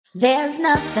There's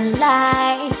nothing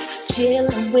like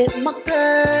chilling with my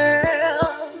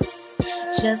girls.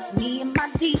 Just me and my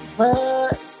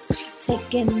divas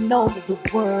taking over the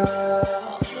world.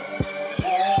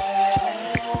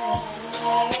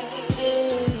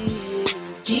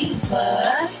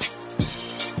 Divas.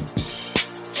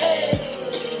 Hey,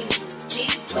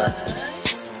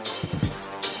 divas.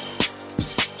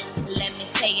 Let me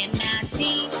tell you now,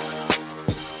 D-I-V-A-S.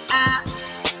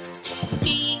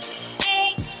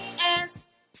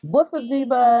 What's up,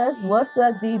 divas? What's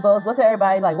up, divos? What's up,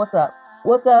 everybody? Like, what's up?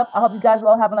 What's up? I hope you guys are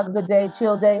all having like a good day,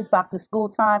 chill day. It's back to school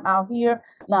time out here.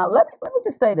 Now, let me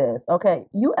just say this, okay?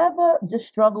 You ever just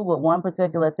struggle with one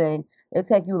particular thing? It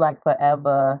take you like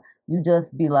forever. You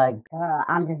just be like, girl,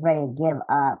 I'm just ready to give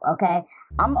up, okay?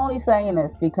 I'm only saying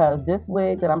this because this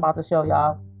wig that I'm about to show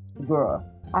y'all, girl,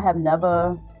 I have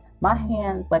never, my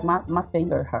hands, like my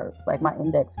finger hurts. Like my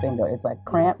index finger is like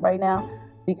cramped right now.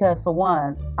 Because for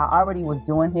one, I already was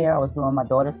doing hair. I was doing my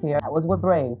daughter's hair. I was with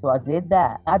braids, so I did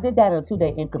that. I did that in a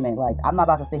 2-day increment. Like, I'm not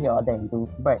about to sit here all day and do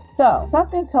braids. So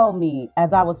something told me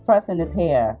as I was pressing this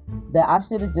hair that I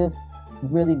should have just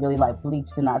really like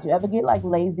bleached the knots. You ever get like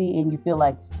lazy and you feel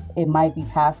like it might be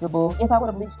passable? If I would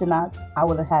have bleached the knots, I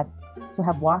would have had to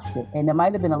have washed it, and it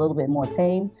might have been a little bit more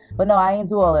tame. But no, I ain't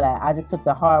do all of that. I just took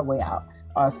the hard way out,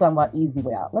 or somewhat easy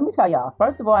way out. Let me tell y'all,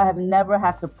 first of all, I have never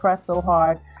had to press so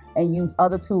hard and use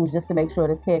other tools just to make sure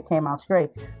this hair came out straight.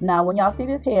 Now, when y'all see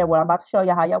this hair, what I'm about to show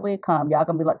you how y'all wig come, y'all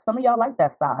gonna be like, some of y'all like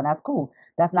that style, and that's cool.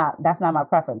 That's not my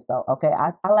preference though, okay?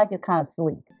 I like it kind of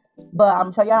sleek. But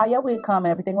I'm gonna show y'all how your wig come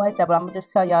and everything like that. But I'm gonna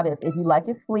just tell y'all this. If you like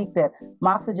it sleek, then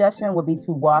my suggestion would be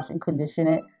to wash and condition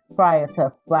it prior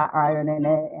to flat ironing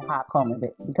it and hot combing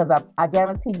it. Because I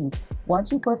guarantee you, once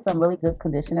you put some really good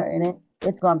conditioner in it,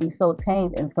 it's gonna be so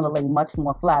tamed and it's gonna lay much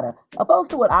more flatter. Opposed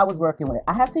to what I was working with.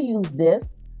 I had to use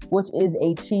this, which is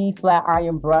a 𝐒𝐃 flat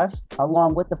iron brush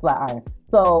along with the flat iron.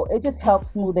 So it just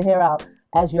helps smooth the hair out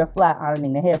as you're flat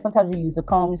ironing the hair. Sometimes you use a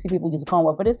comb. You see people use a comb.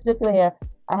 Well, for this particular hair,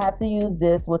 I have to use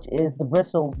this, which is the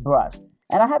bristle brush.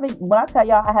 And I haven't, when I tell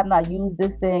y'all I have not used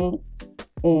this thing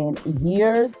in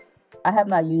years, I have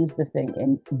not used this thing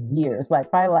in years, like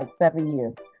probably like 7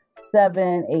 years,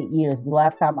 7, 8 years, the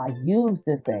last time I used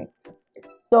this thing.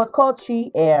 So it's called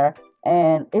𝐒𝐃,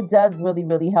 and it does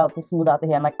really help to smooth out the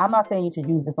hair. And like, I'm not saying you should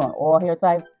use this on all hair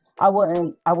types. I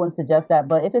wouldn't suggest that,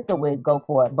 but if it's a wig, go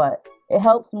for it. But it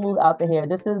helps smooth out the hair.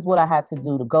 This is what I had to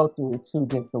do to go through to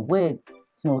get the wig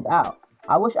smoothed out.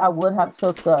 I wish I would have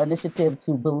took the initiative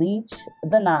to bleach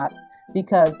the knots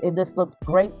because it just looked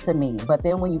great to me. But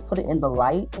then when you put it in the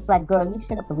light, It's like, girl, you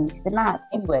should have bleached the knots.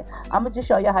 anyway, I'm gonna just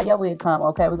show you how your wig come,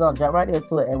 okay? We're gonna jump right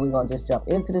into it and we're gonna just jump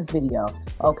into this video,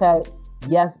 okay?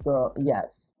 Yes, girl,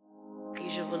 yes.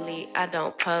 Usually I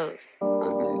don't post.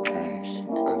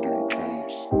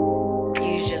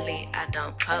 Usually I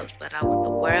don't post, but I want the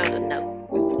world to know.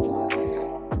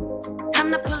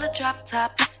 Time to pull a drop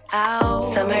top out.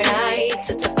 Summer nights,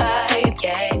 it's a vibe,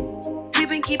 yeah. We've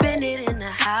been keeping it in the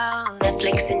house.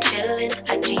 Netflix and chillin',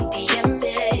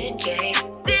 IGDMing, yeah.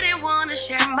 Didn't wanna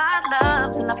share my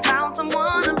love till I found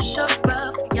someone I'm sure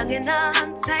of. Young and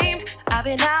untamed, I've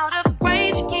been out of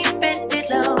range, keeping it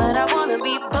low, but I wanna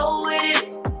be bold with it.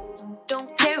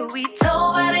 Don't care who we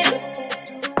told about it.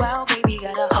 Wow, baby,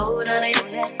 got a hold on it.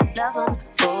 Let love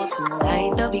unfold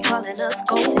tonight. They'll be calling us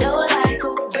gold. No lies,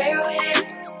 so fair with it.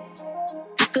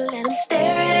 You can let them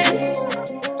stare at it.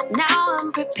 Now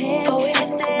I'm prepared for it.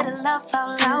 Instead of love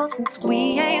out loud, since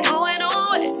we ain't going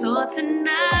nowhere. So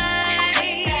tonight,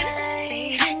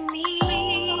 baby,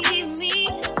 need me.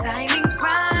 Timing's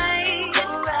right, so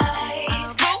right.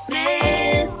 Our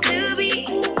romance to be,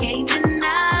 can't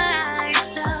deny.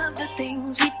 Love the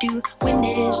things we do when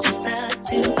it is just us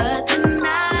two. But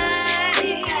tonight,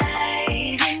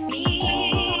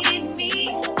 need me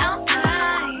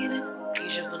outside.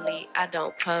 Usually I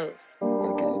don't post.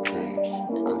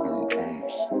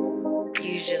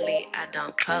 Usually I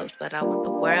don't post, but I want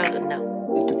the world to know.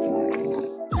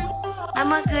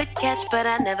 I'm a good catch, but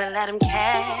I never let him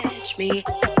catch me.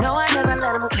 No, I never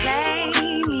let him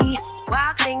claim me.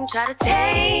 Wild thing try to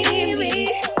tame me,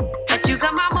 but you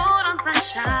got my mood on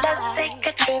sunshine. Let's take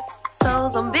a trip,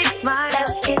 souls on big smile.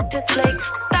 Let's get this flick,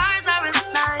 stars are in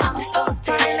line. I'm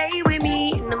posted, lay with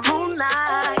me in the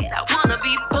moonlight. I wanna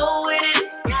be bold with it.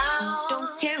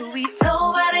 Don't care who we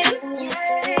told about it.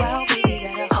 Well, baby,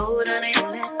 got a hold on it.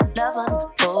 Let love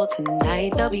unfold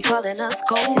tonight. They'll be calling us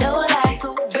gold. No lies,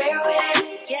 so bear with it.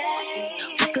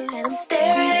 We can let them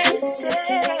stare at it.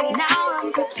 Now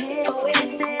I'm prepared for it.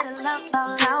 Instead of love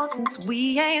out loud, since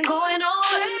we ain't going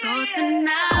nowhere. So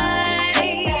tonight,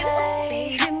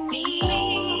 baby,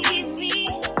 meet me.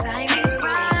 Time is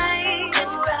right, so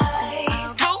right.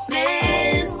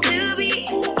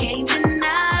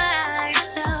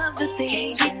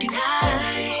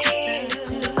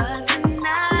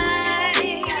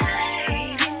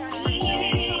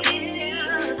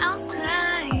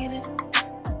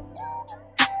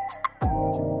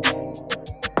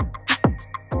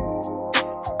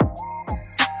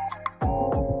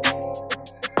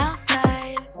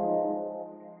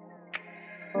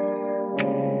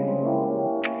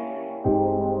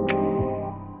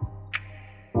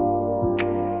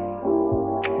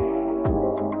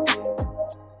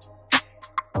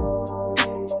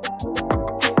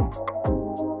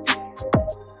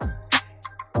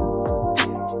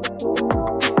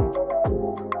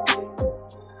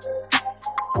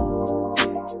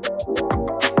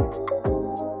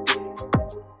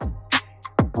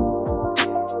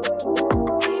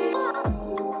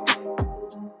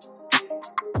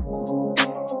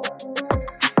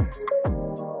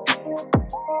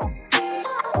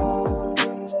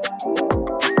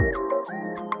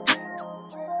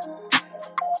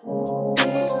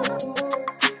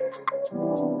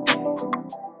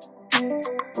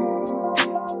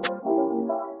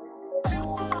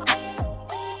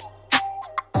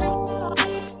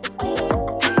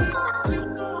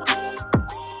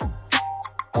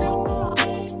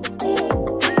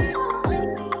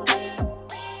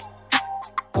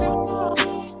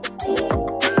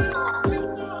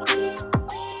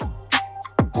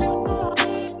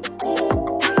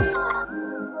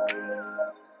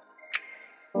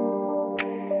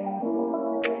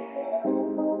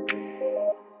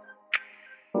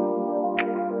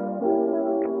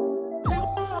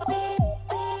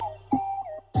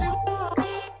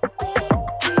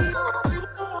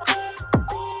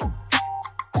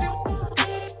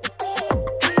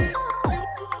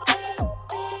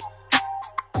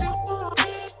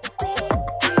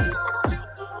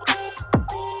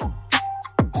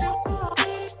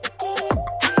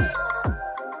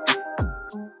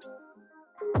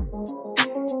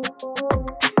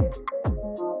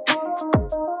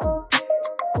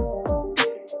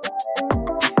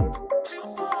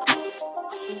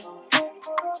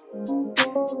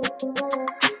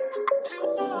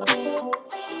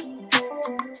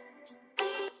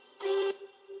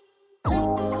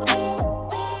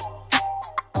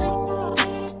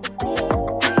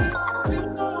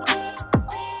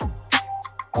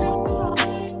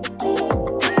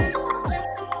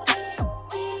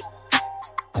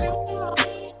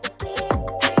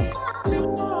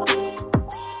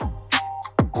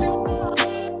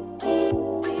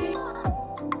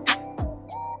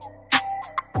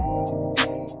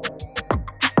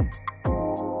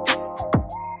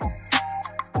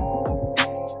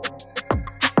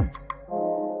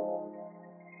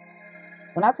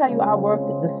 When I tell you I worked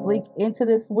the sleek into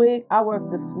this wig, I worked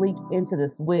the sleek into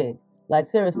this wig. Like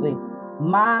seriously,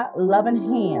 my loving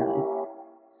hands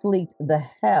sleeked the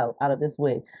hell out of this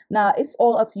wig. Now, it's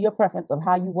all up to your preference of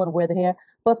how you want to wear the hair.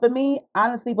 But for me,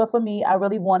 honestly, I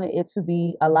really wanted it to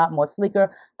be a lot more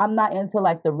sleeker. I'm not into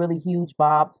like the really huge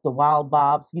bobs, the wild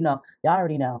bobs. You know, y'all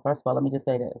already know. First of all, let me just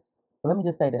say this.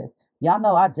 Y'all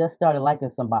know I just started liking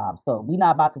some bobs. So we're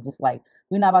not about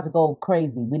to go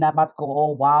crazy. We're not about to go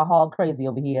all wild hog crazy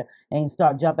over here and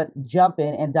start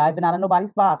jumping and diving out of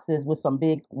nobody's boxes with some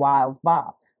big wild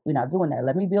bob. We're not doing that.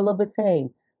 Let me be a little bit tame.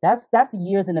 That's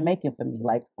years in the making for me.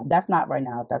 Like, that's not right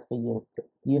now. That's for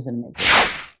years in the making.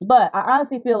 But I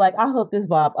honestly feel like I hooked this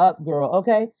bob up, girl,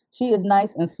 okay? She is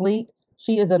nice and sleek.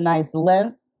 She is a nice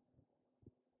length.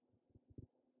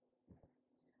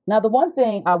 Now, the one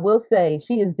thing I will say,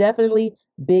 she is definitely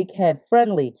big head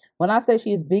friendly. When I say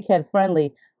she is big head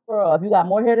friendly, girl, if you got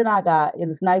more hair than I got and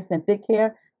it's nice and thick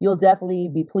hair, you'll definitely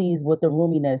be pleased with the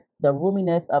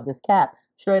roominess of this cap.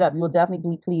 Straight up, you'll definitely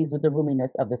be pleased with the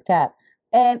roominess of this cap.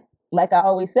 And like I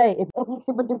always say, if you're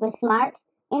super duper smart,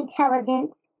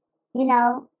 intelligent, you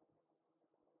know,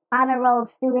 honor roll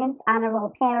student, honor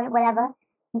roll parent, whatever,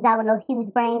 you got one of those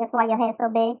huge brains, that's why your hair's so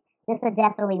big, this will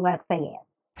definitely work for you.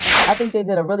 I think they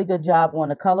did a really good job on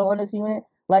the color on this unit.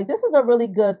 Like, this is a really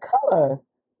good color.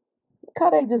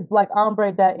 How they just like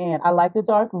ombre that in. I like the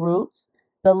dark roots.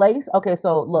 The lace. Okay,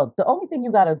 so look, the only thing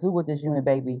you got to do with this unit,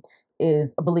 baby,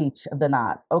 is bleach the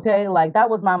knots. Okay, like that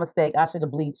was my mistake. I should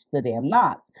have bleached the damn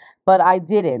knots, but I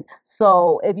didn't.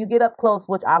 So if you get up close,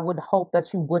 which I would hope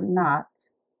that you would not,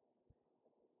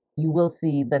 you will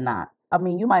see the knots. I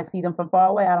mean, you might see them from far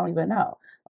away. I don't even know.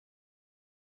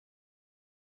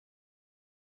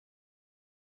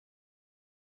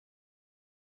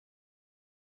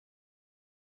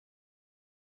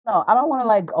 No, I don't want to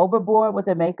like overboard with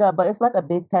the makeup, but it's like a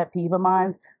big pet peeve of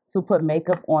mine to put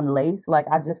makeup on lace. Like,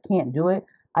 I just can't do it.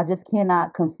 I just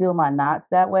cannot conceal my knots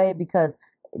that way because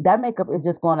that makeup is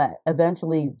just going to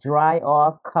eventually dry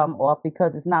off, come off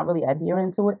because it's not really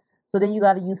adhering to it. So then you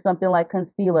got to use something like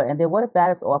concealer. And then what if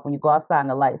that is off when you go outside in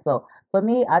the light? So for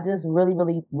me, I just really,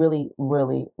 really, really,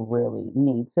 really, really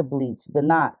need to bleach the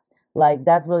knots. Like,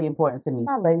 that's really important to me.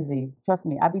 I'm not lazy. Trust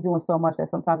me. I be doing so much that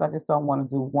sometimes I just don't want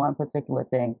to do one particular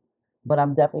thing. But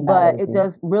I'm definitely not lazy. It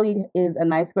just really is a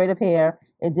nice grade of hair.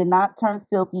 It did not turn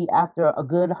silky after a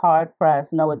good hard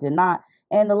press. No, it did not.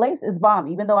 And the lace is bomb.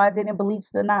 Even though I didn't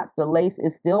bleach the knots, the lace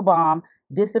is still bomb.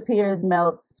 Disappears,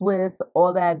 melts, Swiss,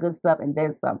 all that good stuff, and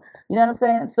then some. You know what I'm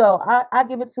saying? So I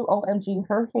give it to OMG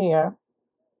Her Hair.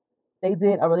 They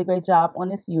did a really great job on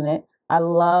this unit. I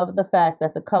love the fact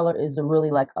that the color is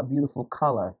really like a beautiful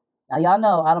color. Now, y'all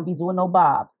know I don't be doing no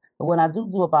bobs, but when I do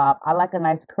a bob, I like a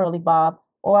nice curly bob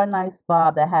or a nice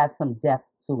bob that has some depth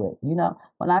to it. You know,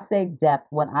 when I say depth,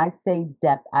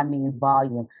 I mean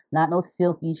volume, not no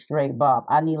silky straight bob.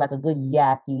 I need like a good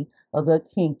𝗕𝗓𝗄𝐻, a good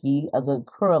kinky, a good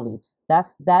curly.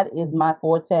 That is my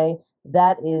forte.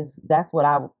 That's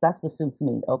what suits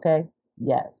me. Okay.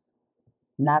 Yes.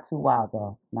 Not too wild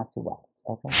though. Not too wild.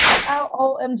 Okay.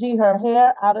 OMG Her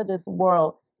Hair, out of this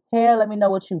world hair. Let me know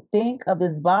what you think of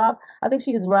this bob. I think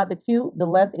she is rather cute. The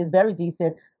length is very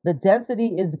decent. The density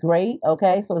is great.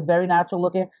 Okay. So it's very natural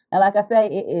looking. And like I say,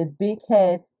 it is big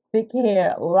head, thick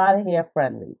hair, a lot of hair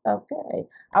friendly. Okay.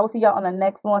 I will see y'all on the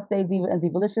next one. Stay diva and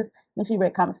divalicious. Make sure you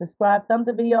rate, comment, subscribe, thumbs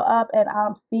the video up, and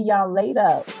I'll see y'all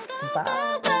later. Bye.